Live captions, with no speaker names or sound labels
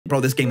Bro,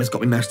 this game has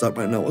got me messed up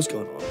right now. What's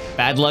going on?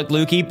 Bad luck,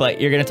 Lukey,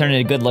 but you're gonna turn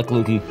into good luck,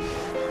 Lukey.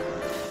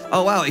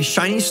 Oh, wow. A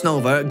shiny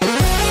Snover.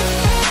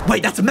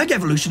 Wait, that's a Mega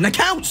Evolution. That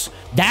counts.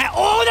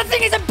 Oh, the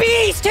thing is a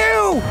beast,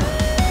 too!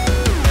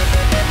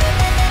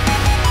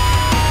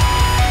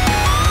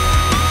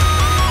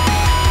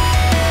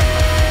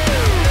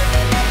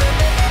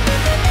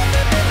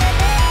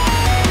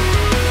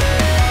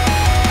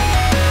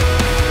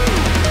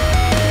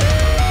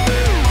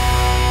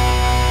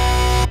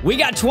 We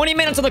got 20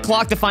 minutes on the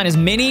clock to find as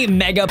many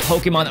Mega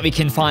Pokemon that we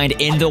can find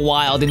in the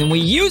wild, and then we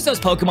use those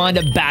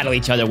Pokemon to battle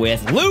each other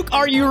with. Luke,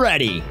 are you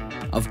ready?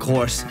 Of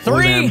course.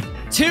 3,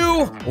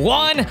 2,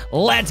 1,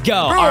 let's go.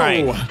 All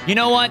right. You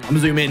know what? I'm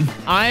zooming in.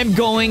 I'm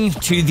going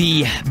to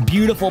the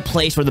beautiful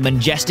place where the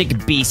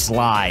majestic beast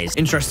lies.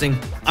 Interesting.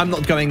 I'm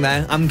not going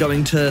there. I'm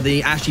going to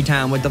the ashy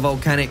town with the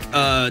volcanic,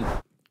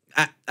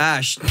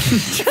 ash.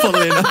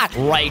 Funnily enough.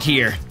 Right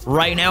here.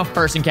 Right now,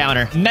 first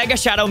encounter. Mega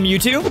Shadow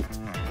Mewtwo.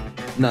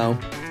 No.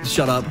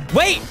 Shut up.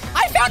 Wait,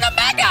 I found a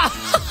Mega!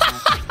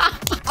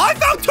 I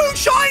found 2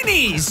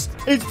 shinies!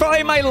 It's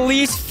probably my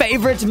least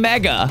favorite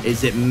Mega.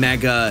 Is it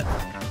Mega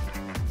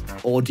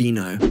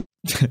Ordino?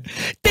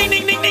 Ding,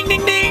 ding, ding, ding,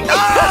 ding, ding!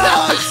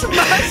 Oh, I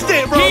smashed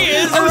it, bro! He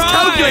is I was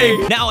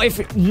calculating. right! Now,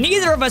 if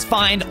neither of us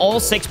find all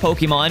 6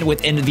 Pokemon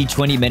within the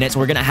 20 minutes,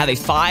 we're gonna have a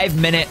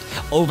 5-minute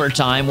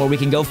overtime where we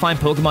can go find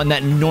Pokemon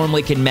that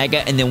normally can Mega,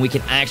 and then we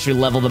can actually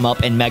level them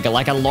up in Mega,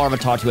 like a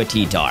Larvitar to a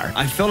T-Tar.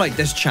 I feel like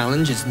this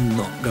challenge is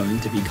not going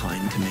to be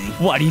kind to me.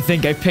 Why do you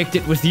think I picked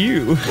it with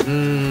you?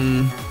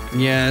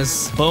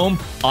 Yes. Boom.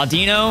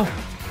 Audino.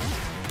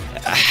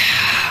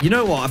 You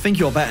know what? I think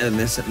you're better than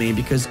this at me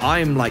because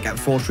I'm like at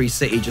Fortree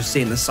City just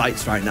seeing the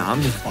sights right now.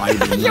 I'm just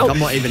vibing. Yo, I'm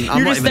not even.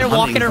 You're just there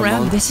walking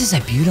around. This is a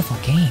beautiful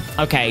game.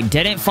 Okay,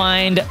 didn't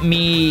find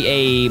me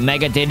a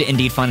Mega. Did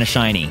indeed find a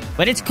shiny.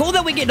 But it's cool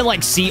that we get to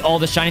like see all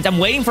the shinies. I'm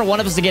waiting for one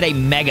of us to get a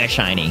Mega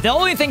shiny. The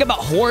only thing about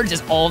Hordes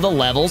is all the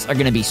levels are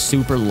gonna be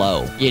super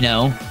low. You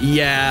know?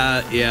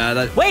 Yeah.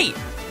 Wait.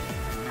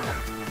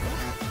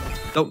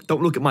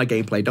 Don't look at my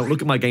gameplay. Don't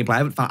look at my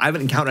gameplay. I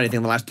haven't encountered anything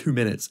in the last 2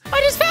 minutes. I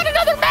just found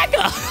another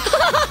Mega.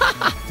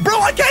 Bro,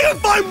 I can't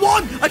even find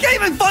one. I can't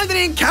even find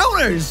any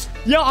encounters.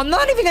 Yo, I'm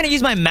not even gonna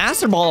use my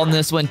Master Ball on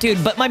this one,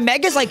 dude. But my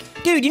Mega's like,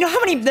 dude, you know how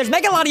many? There's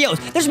Mega Latios.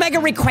 There's Mega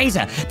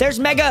Rayquaza. There's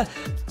Mega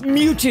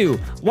Mewtwo.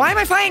 Why am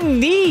I finding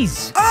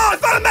these? Oh, I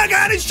found a Mega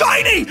and it's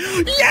shiny.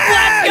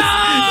 Yes!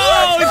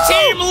 Let's go!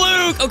 Team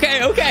Luke.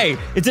 Okay.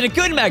 Is it a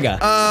good Mega?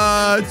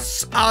 I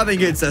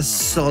think it's a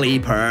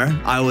sleeper.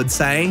 I would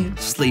say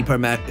sleeper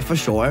Mega for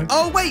sure.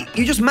 Oh wait,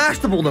 you just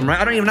Master Ball them, right?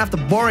 I don't even have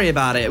to worry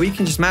about it. We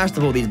can just Master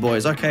Ball these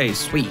boys. Okay,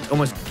 sweet.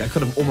 I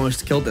could have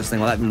almost killed this thing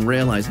without even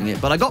realizing it,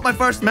 but I got my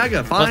first Mega.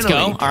 Finally. Let's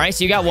go. All right,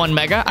 so you got 1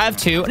 Mega. I have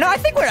 2. No, I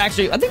think we're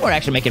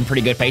actually making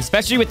pretty good pace,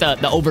 especially with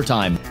the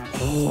overtime.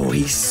 Oh,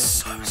 he's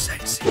so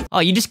sexy. Oh,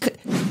 you just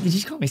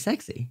call me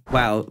sexy.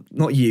 Well,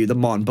 not you, the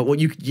Mon, but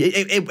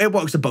it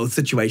works in both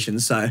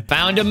situations. So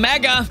found a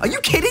Mega. Are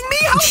you kidding me?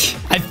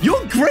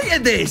 You're great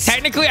at this.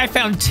 Technically, I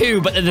found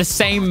 2, but they're the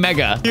same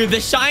Mega. Dude, the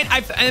shine.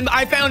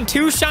 I found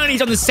 2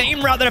 shinies on the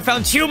same route that I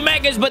found 2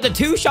 Megas, but the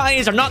 2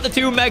 shinies are not the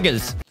 2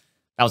 Megas.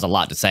 That was a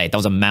lot to say. That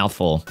was a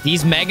mouthful.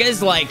 These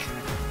Megas, like,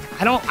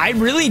 I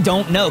really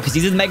don't know, because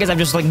these are the Megas I've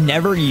just like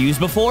never used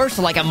before.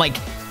 So like I'm like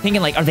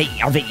thinking like, are they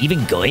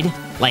even good?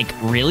 Like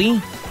really?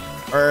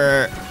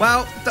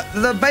 Well,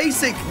 the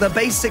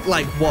basic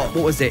like what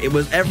was it? It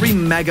was every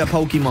Mega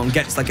Pokemon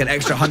gets like an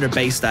extra 100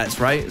 base stats,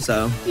 right?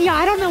 So yeah,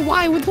 I don't know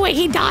why with the way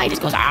he died, it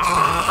goes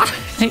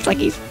it's like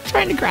he's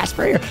trying to grasp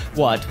for here.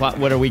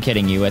 What are we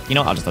kidding you with? You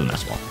know, I'll just throw the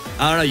Master Ball.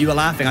 I don't know. You were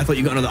laughing. I thought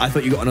you got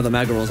another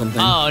Mega or something.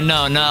 Oh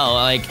no!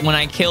 Like when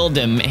I killed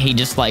him, he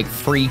just like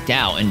freaked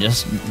out and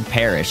just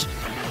perished.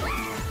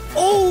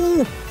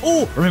 Oh!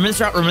 Remember this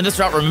route.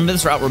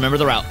 Remember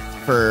the route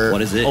for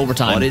what is it?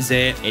 Overtime. What is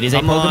it? It is a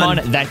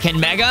Pokemon that can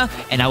Mega,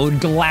 and I would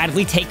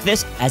gladly take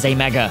this as a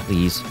Mega,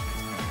 please.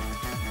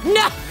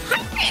 No! I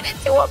made it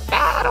to a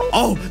battle.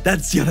 Oh,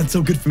 that's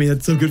so good for me.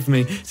 That's so good for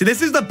me. See,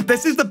 this is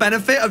the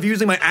benefit of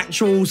using my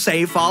actual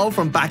save file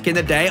from back in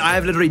the day. I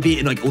have literally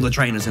beaten like all the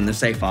trainers in the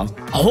save file.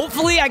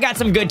 Hopefully, I got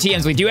some good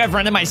TMs. We do have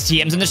randomized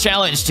TMs in the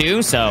challenge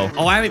too, so.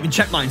 Oh, I haven't even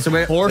checked mine, so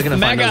we're gonna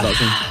find those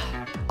options.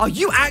 Are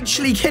you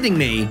actually kidding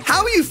me?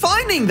 How are you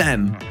finding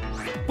them?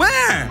 Where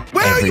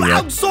are you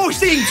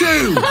outsourcing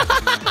to?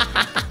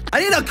 I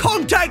need a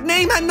contact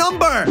name and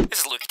number. This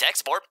is Luke Tech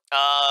Sport.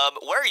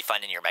 Where are you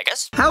finding your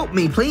Megas? Help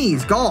me,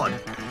 please, God.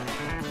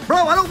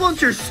 Bro, I don't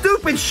want your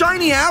stupid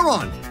shiny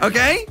Aron,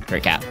 okay?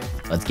 Great cap.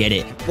 Let's get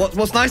it.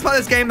 What's nice about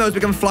this game, though, is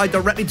we can fly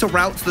directly to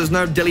routes. There's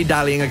no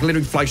dilly-dallying. I can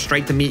literally fly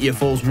straight to Meteor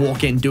Falls,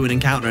 walk in, do an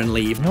encounter, and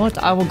leave. You know what?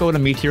 I will go to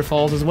Meteor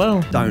Falls as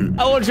well. Don't.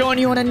 I will join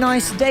you on a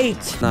nice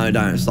date. No,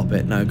 don't. Stop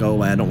it. No, go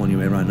away. I don't want you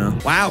here right now.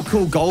 Wow,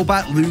 cool.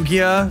 Golbat,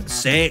 Lugia.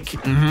 Sick.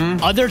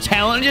 Other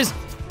challenges?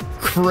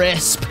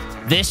 Crisp.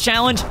 This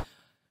challenge? All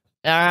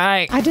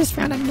right. I just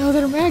found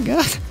another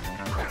Mega.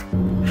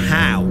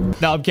 How?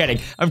 No, I'm kidding.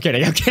 I'm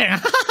kidding. I'm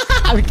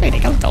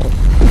kidding. I'm told.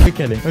 You're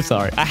kidding. I'm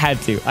sorry. I had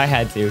to.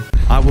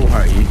 I will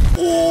hurt you.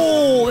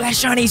 Oh, that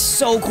shiny's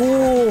so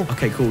cool.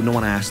 Okay, cool. No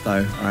one asked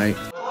though. All right.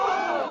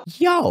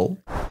 Yo.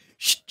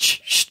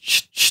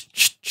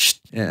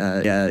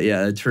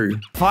 Yeah, true.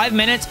 5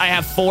 minutes, I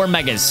have 4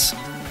 megas.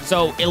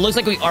 So it looks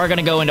like we are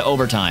gonna go into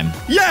overtime.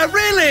 Yeah,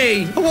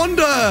 really? I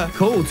wonder.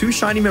 Cool, 2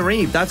 shiny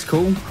Mareep. That's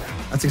cool.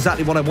 That's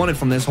exactly what I wanted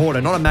from this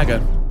hoarder, not a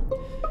mega.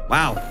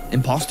 Wow,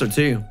 imposter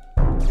too.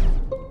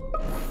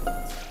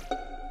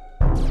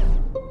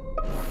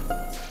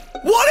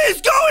 What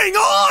is going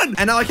on?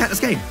 And now I can't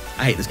escape.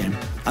 I hate this game.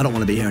 I don't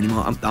want to be here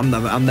anymore.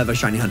 I'm never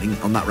shiny hunting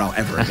on that route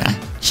ever again.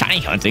 Shiny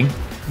hunting?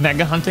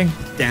 Mega hunting?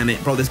 Damn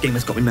it, bro. This game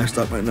has got me messed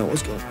up right now.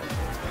 What's going on?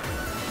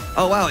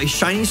 Oh, wow. It's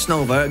Shiny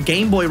Snover,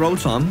 Game Boy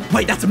Rotom.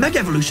 Wait, that's a Mega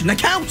Evolution. That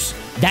counts.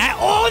 That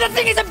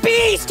thing is a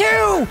beast,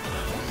 too.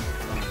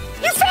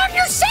 You found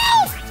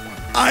yourself.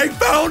 I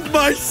found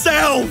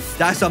myself.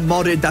 That's a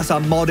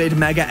modded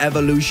Mega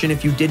Evolution.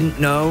 If you didn't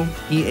know,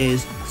 he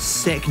is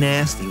sick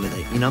nasty with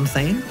it. You know what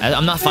I'm saying?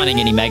 I'm not finding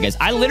any megas.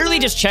 I literally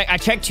just checked. I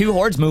checked 2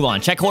 hordes, move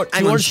on. Check two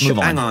hordes, move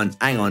on.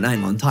 Hang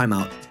on. Time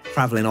out.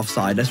 Traveling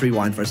offside. Let's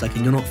rewind for a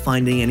second. You're not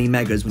finding any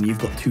megas when you've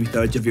got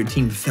 2/3 of your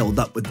team filled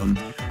up with them.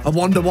 I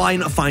wonder why you're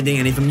not finding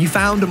any of them. You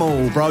found them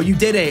all, bro. You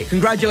did it.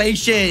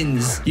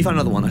 Congratulations. You found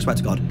another one. I swear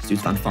to God. This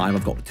dude's found 5.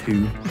 I've got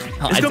 2.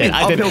 It's gonna be an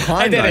uphill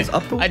climb, guys.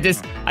 Uphill.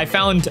 I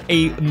found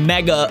a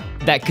mega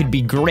that could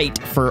be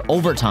great for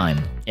overtime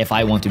if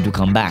I wanted to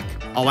come back.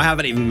 Oh, I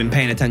haven't even been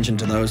paying attention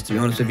to those, to be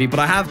honest with you. But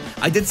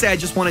I did say I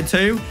just wanted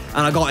 2,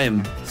 and I got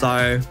him.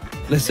 So,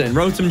 listen,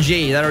 Rotom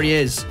G, there he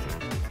is.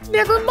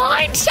 Never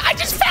mind. I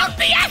just found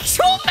the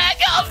actual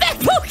mega of that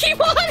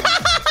Pokemon.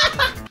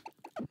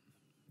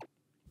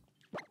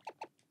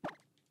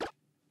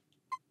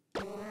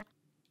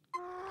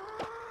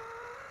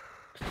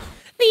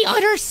 The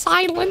utter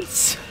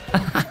silence.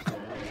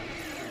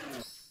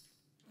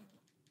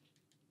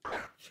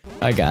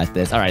 I got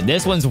this. All right,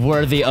 this one's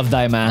worthy of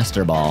thy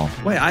Master Ball.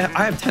 Wait, I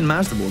have 10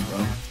 Master Balls,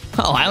 bro.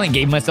 Oh, I only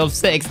gave myself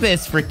 6.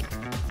 This freak.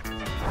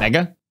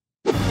 Mega?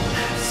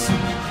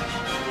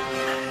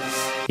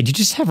 Did you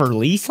just have a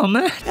release on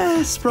that?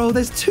 Yes, bro.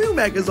 There's 2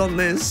 megas on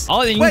this.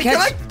 Oh, then you Wait, can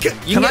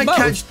catch. can I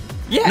catch?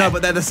 Yeah. No,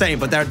 but they're the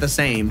same.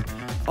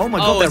 Oh my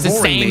God, it's they're the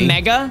roaring same me.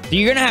 mega? So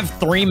you're gonna have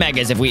 3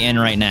 megas if we end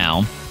right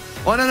now.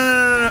 Oh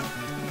no.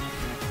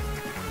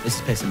 This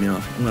is pissing me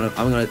off.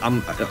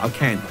 I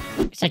can't.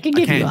 I could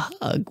give you a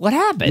hug. What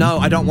happened? No,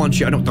 I don't want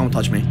you. Don't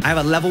touch me. I have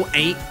a level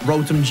 8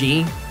 Rotom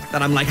G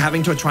that I'm like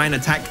having to try and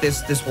attack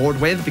this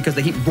horde with because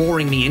they keep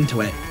roaring me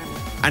into it.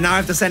 And now I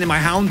have to send in my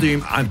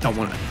Houndoom. I don't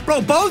want it.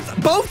 Bro,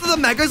 both of the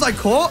megas I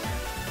caught,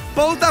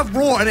 both have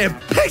roar and they're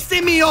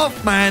pissing me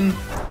off, man.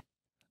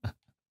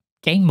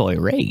 Game Boy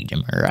Rage,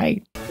 am I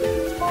right?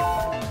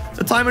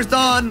 The timer's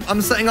done.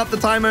 I'm setting up the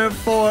timer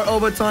for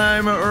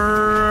overtime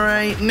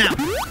right now.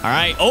 All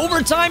right,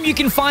 overtime, you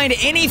can find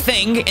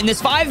anything in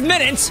this 5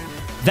 minutes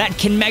that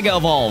can Mega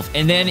Evolve,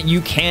 and then you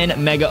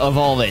can Mega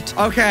Evolve it.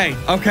 Okay.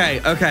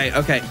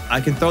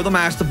 I can throw the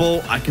Master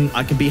Ball. I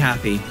can be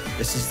happy.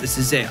 This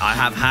is it. I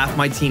have half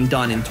my team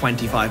done in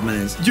 25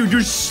 minutes. Dude,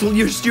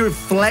 you're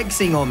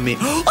flexing on me.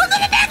 Oh, no,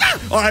 Mega!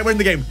 All right, we're in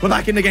the game. We're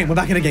back in the game,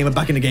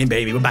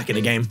 baby. We're back in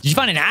the game. Did you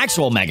find an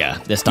actual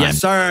Mega this time? Yes,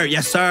 sir.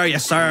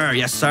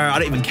 I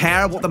don't even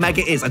care what the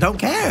Mega is. I don't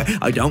care.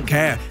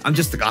 I'm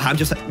just,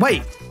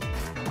 wait.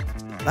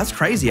 That's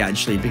crazy,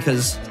 actually,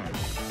 because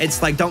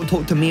it's like, don't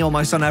talk to me or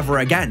my son ever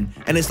again.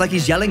 And it's like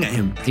he's yelling at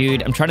him.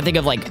 Dude, I'm trying to think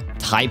of, like,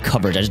 type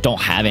coverage. I just don't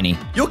have any.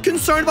 You're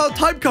concerned about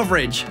type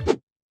coverage?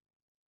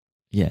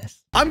 Yes.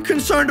 I'm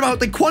concerned about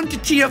the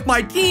quantity of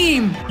my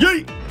team.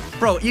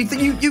 Bro,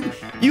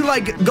 you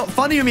like got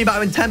funny with me about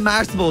having 10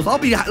 Master Balls. I'll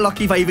be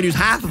lucky if I even use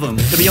half of them,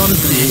 to be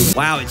honest with you.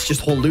 Wow, it's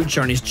just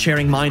Holucha and he's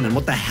cheering Minun.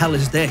 What the hell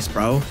is this,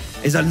 bro?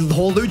 Is a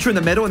Holucha in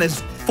the middle and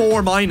there's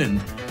 4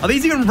 Minun? Are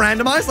these even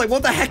randomized? Like,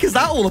 what the heck is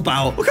that all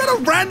about? What kind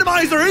of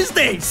randomizer is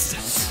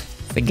this?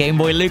 The Game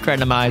Boy Luke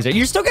randomizer.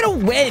 You're still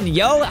gonna win,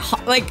 yo.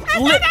 Like,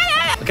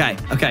 Okay.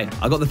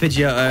 I got the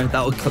Pidgeotto.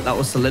 That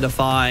will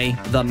solidify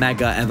the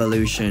Mega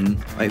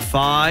Evolution. Wait,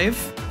 5,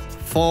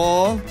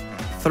 4,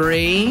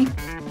 3,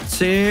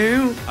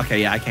 2.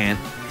 Okay, yeah, I can't.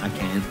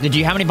 Did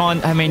you, how many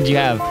did you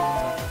have?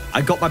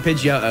 I got my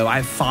Pidgeotto. I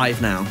have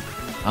 5 now.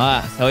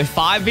 So it's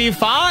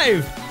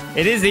 5v5.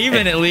 It is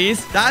even, at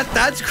least.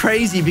 That's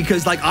crazy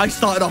because, like, I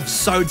started off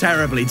so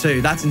terribly,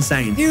 too. That's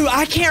insane. Dude,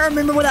 I can't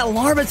remember what that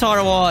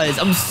Larvitar was.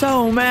 I'm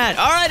so mad.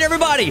 All right,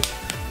 everybody.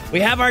 We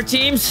have our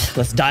teams.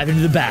 Let's dive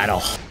into the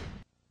battle.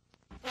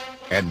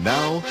 And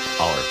now,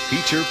 our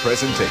feature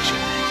presentation.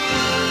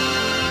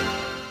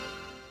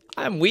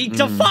 I'm weak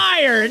to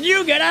fire, and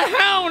you get a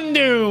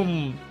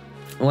Houndoom.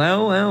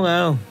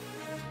 Well.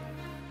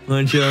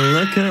 Would you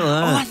look at that?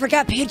 Oh, I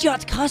forgot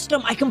Pidgeot's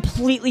custom. I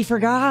completely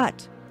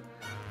forgot.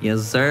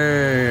 Yes,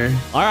 sir.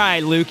 All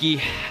right,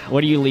 Lukey. What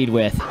do you lead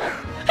with?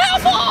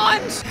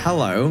 Alphonse!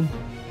 Hello,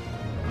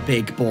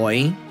 big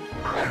boy.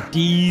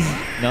 These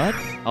nuts?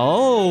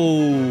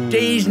 Oh.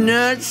 These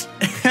nuts.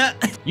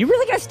 You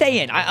really gotta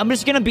stay in. I'm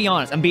just gonna be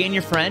honest. I'm being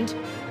your friend.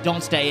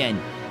 Don't stay in.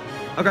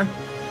 Okay.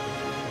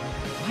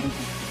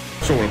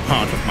 all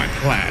part of my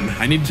plan.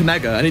 I need the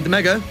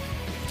Mega,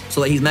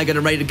 so that he's Mega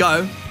and ready to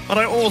go. But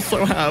I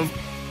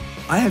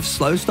have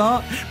Slow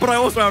Start, but I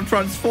also have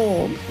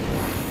Transform.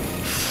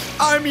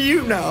 I'm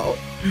you now.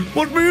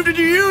 What move did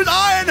you use?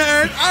 Iron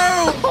Head.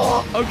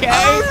 Oh. Okay.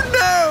 Oh,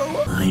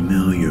 no. I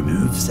know your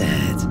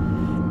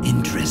moveset.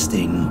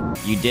 Interesting.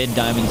 You did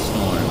Diamond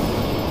Storm.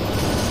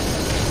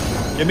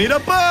 Give me the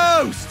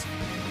boost.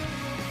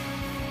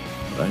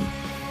 Right.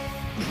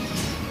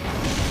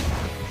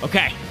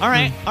 Okay. All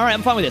right. All right.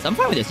 I'm fine with this.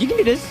 You can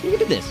do this.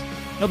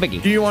 No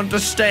biggie. Do you want to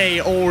stay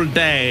all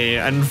day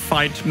and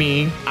fight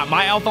me?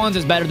 My Alphonse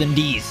is better than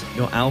D's.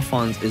 Your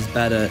Alphonse is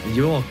better.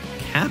 You're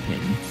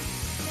capping.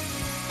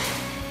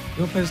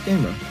 You'll play this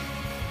game, bro.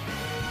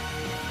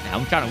 Now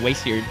I'm trying to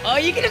waste your... Oh,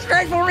 you can just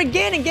transform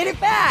again and get it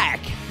back.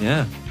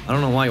 Yeah. I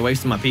don't know why you're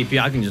wasting my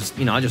PP. I can just,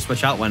 I just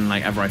switch out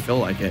whenever I feel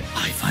like it.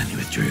 I finally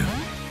withdrew.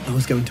 I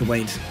was going to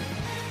wait.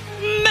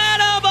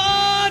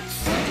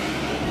 Metabots!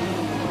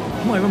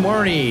 I'm not even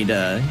worried.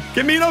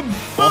 Give me the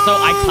boost! Also,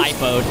 I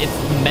typoed. It's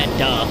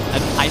meta. I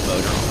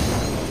typoed.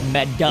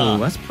 Meta. Oh,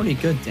 that's pretty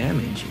good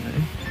damage,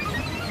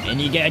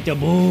 And you get the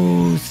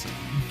boost.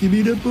 Give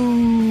me the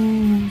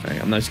boost. Okay,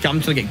 I'm just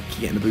gonna get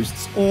getting the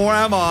boosts. Or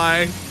am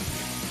I?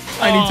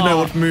 I need to know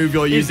what move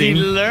you're using.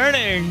 Is he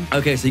learning?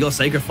 Okay, so you got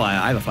Sacred Fire.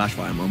 I have a Flash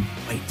Fire, Mom.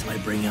 Wait till I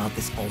bring out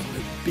this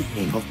ultimate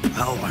being of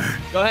power.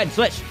 Go ahead,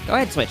 switch.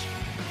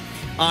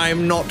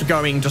 I'm not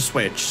going to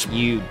switch.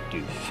 You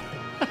do.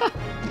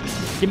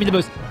 Give me the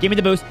boost. Give me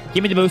the boost.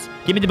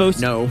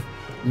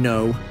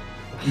 No.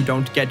 You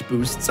don't get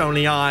boosts.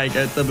 Only I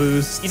get the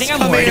boosts. You think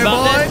I'm worried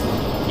about this?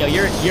 Yo,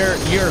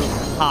 you're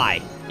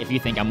high if you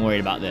think I'm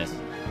worried about this. It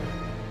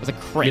was a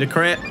crit. Get a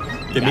crit.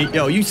 Give me.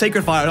 Yo, you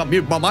Sacred Fire up.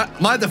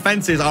 My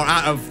defenses are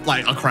out of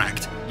are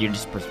cracked. You're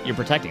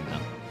protecting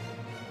them.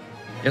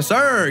 Yes,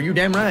 sir. You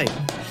damn right.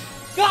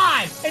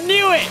 God, I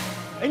knew it.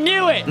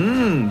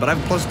 But I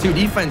have +2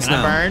 defense now.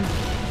 I burn? I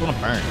want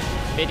to burn.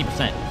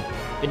 50%.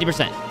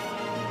 50%.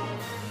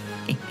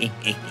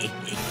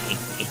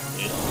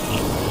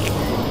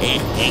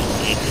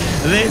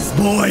 This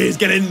boy is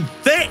getting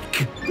thick.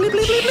 Bleep,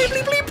 bleep, bleep,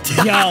 bleep, bleep,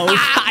 bleep. Yo,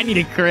 I need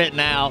a crit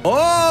now.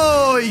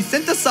 Oh, he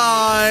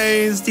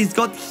synthesized. He's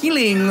got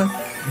healing.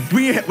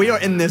 We are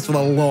in this for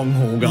the long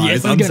haul,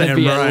 guys. Yes, it's gonna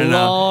be a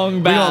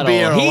long battle.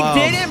 He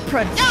didn't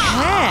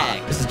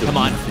protect. This is Come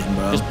on, nothing,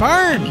 bro. just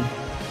burn.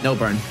 No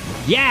burn.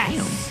 Yes,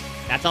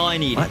 Damn. that's all I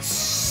needed. That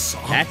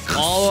sucks. That's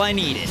all I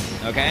needed.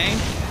 Okay.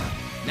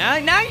 Now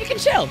you can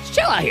chill. Just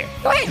chill out here.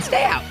 Go ahead and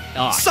stay out.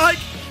 Oh. Psych.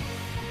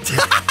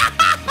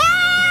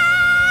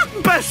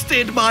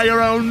 Bested by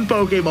your own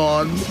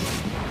Pokemon.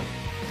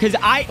 Because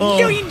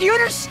do you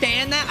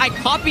understand that? I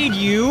copied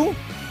you,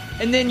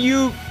 and then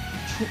you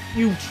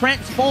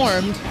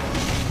transformed,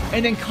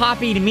 and then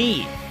copied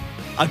me.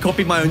 I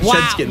copied my own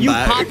shed skin you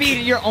back.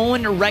 copied your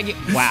own regular...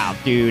 Wow,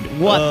 dude.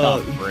 What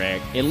the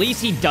frick? At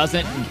least he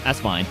doesn't... That's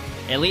fine.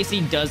 At least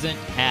he doesn't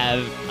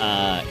have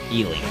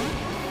healing.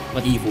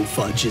 What evil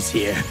fudge is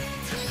here?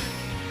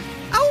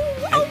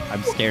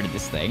 I'm scared of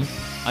this thing.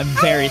 I'm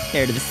very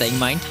scared of this thing.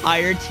 My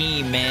entire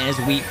team, man, is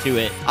weak to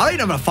it. I don't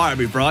even have a fire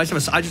move, bro. I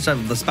just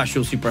have the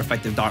special super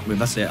effective dark move.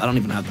 That's it. I don't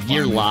even have the fire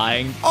You're move.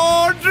 lying.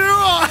 Oh, do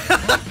I?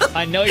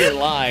 I know you're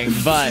lying,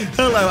 but...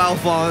 Hello,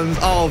 Alphonse.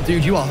 Oh,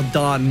 dude, you are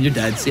done. You're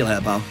dead. See you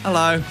later, pal.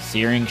 Hello.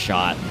 Searing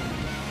shot.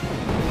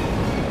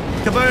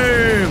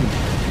 Kaboom.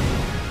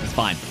 It's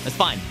fine. It's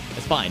fine.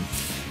 It's fine.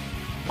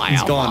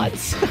 He's gone.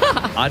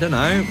 I don't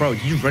know. Bro,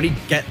 did you really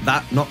get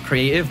that not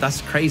creative?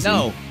 That's crazy.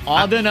 No.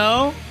 I don't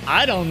know.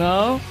 I don't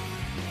know.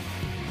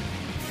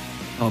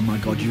 Oh my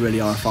god, you really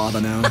are a father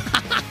now.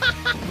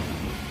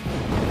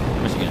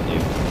 What's she gonna do?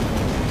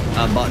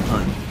 Button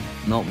time.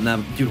 No,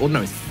 never. Dude, oh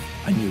no,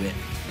 I knew it.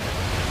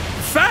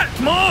 Fat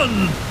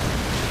Mon!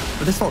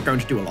 But that's not going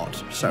to do a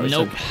lot. So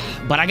Nope. Okay.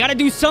 But I gotta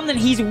do something.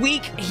 He's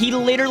weak. He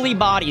literally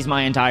bodies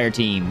my entire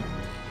team.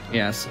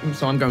 Yes,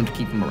 so I'm going to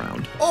keep him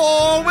around.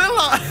 Oh, will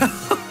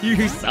I?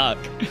 You suck.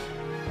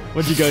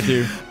 What'd you go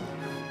to?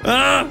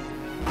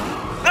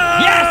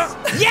 Yes!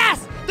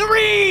 Yes! The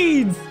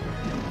reeds!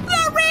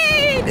 The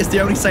reeds! It's the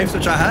only safe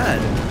switch I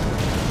had.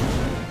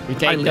 We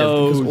take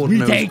those.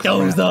 We take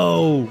those,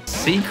 though.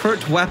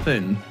 Secret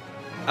weapon.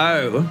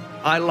 Oh,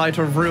 highlight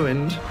of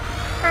ruined.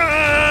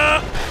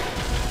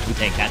 We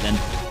take that then.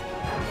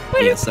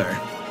 Yes, sir.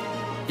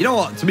 You know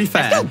what? To be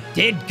fair, Still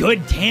did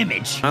good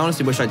damage. I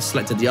honestly wish I'd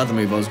selected the other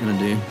move I was going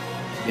to do.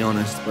 To be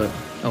honest, but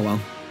oh well.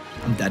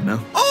 I'm dead now.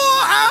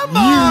 Oh, am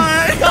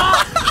I?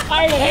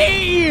 I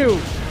hate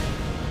you.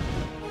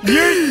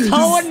 You're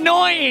so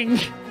annoying.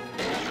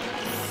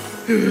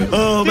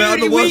 Oh man, I'm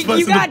the worst person.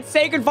 You got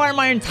Sacred Fire.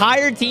 My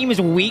entire team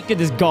is weak to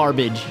this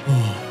garbage.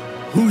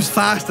 Who's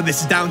faster? This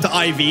is down to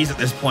IVs at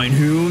this point.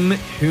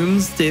 Whom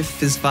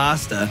stiff is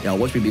faster? Yeah,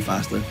 watch me be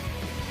faster.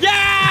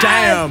 Yeah!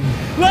 Damn!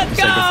 Let's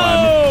Sacred go!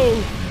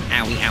 Fire.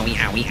 Owie, owie,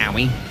 owie,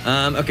 owie.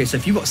 Okay, so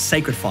if you got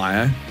Sacred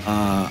Fire,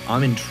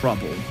 I'm in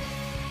trouble.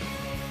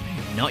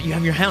 No, you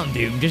have your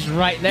Houndoom just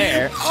right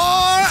there.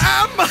 Oh,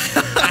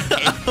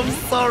 I'm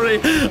sorry.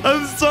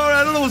 I'm sorry.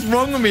 I don't know what's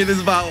wrong with me in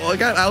this battle. I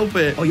can't help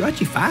it. Oh, you're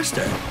actually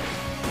faster.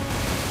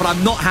 but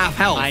I'm not half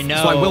health. I know.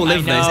 So I will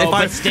live this.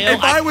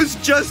 If I was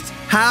just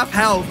half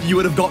health, you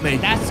would have got me.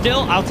 That's still,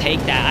 I'll take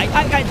that.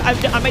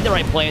 I made the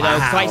right play, though. Wow.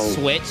 If I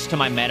switch to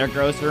my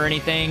Metagross or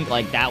anything,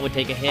 like, that would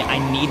take a hit. I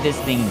need this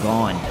thing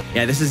gone.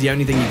 Yeah, this is the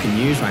only thing you can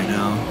use right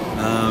now.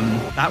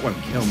 That won't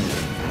kill me.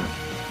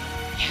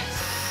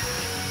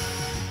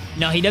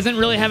 No, he doesn't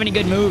really have any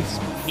good moves.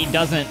 He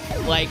doesn't.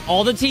 Like,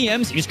 all the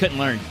TMs, he just couldn't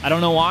learn. I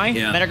don't know why.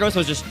 Yeah. Metagross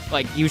was just,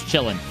 like, he was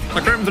chilling.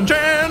 A Crimson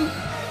Chan!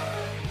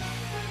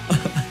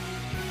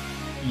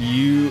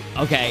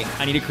 Okay,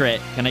 I need a crit.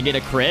 Can I get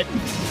a crit?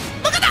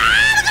 Look at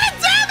that! Look at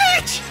the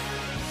damage!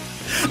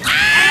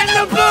 And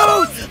the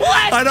boost!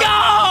 Let's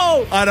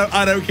go!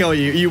 I don't kill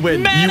you. You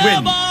win. You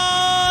win.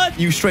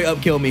 You straight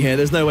up kill me here.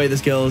 There's no way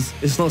this kills.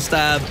 It's not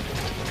stab.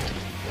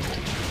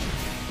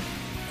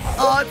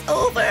 Oh, it's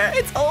over.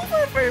 It's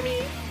over for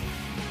me.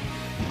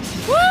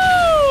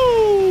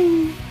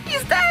 Woo!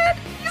 He's dead.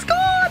 He's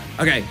gone.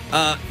 Okay,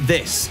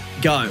 this.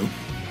 Go.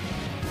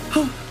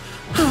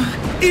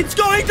 It's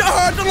going to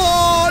hurt a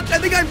lot. I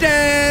think I'm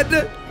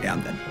dead. Yeah,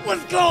 I'm dead.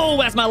 Let's go.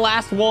 That's my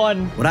last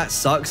one. Well, that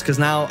sucks because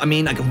now, I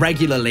mean, like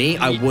regularly,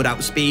 I would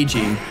outspeed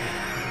you.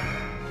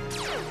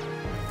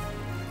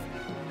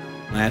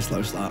 I have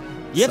slow start.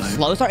 You have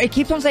slow start? It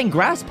keeps on saying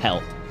grass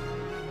pelt.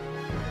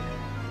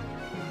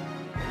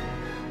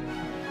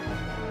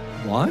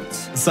 What?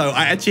 So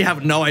I actually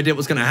have no idea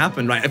what's going to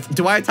happen, right?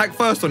 Do I attack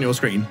first on your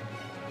screen?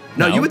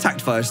 No, you attacked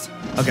first.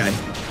 Okay.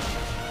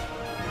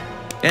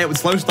 Yeah, it was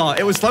slow start.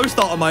 It was slow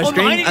start on my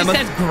screen. Mine just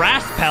says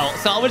grass pelt,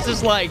 so I was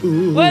just like,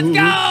 let's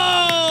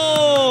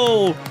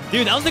go!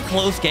 Dude, that was a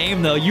close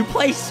game, though. You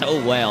play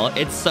so well.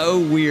 It's so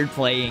weird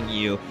playing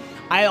you.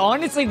 I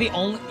honestly,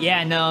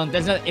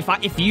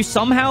 if you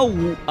somehow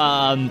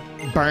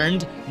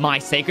burned my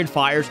sacred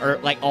fires, or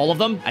like all of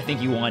them, I think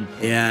you won.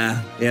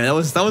 Yeah, that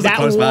was a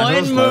close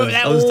match.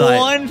 That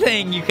one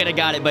thing you could have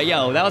got it, but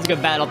yo, that was a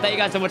good battle. Thank you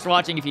guys so much for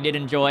watching. If you did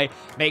enjoy,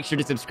 make sure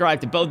to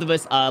subscribe to both of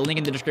us. Link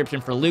in the description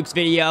for Luke's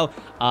video.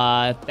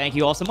 Thank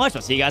you all so much.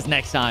 I'll see you guys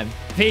next time.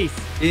 Peace.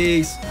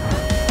 Peace.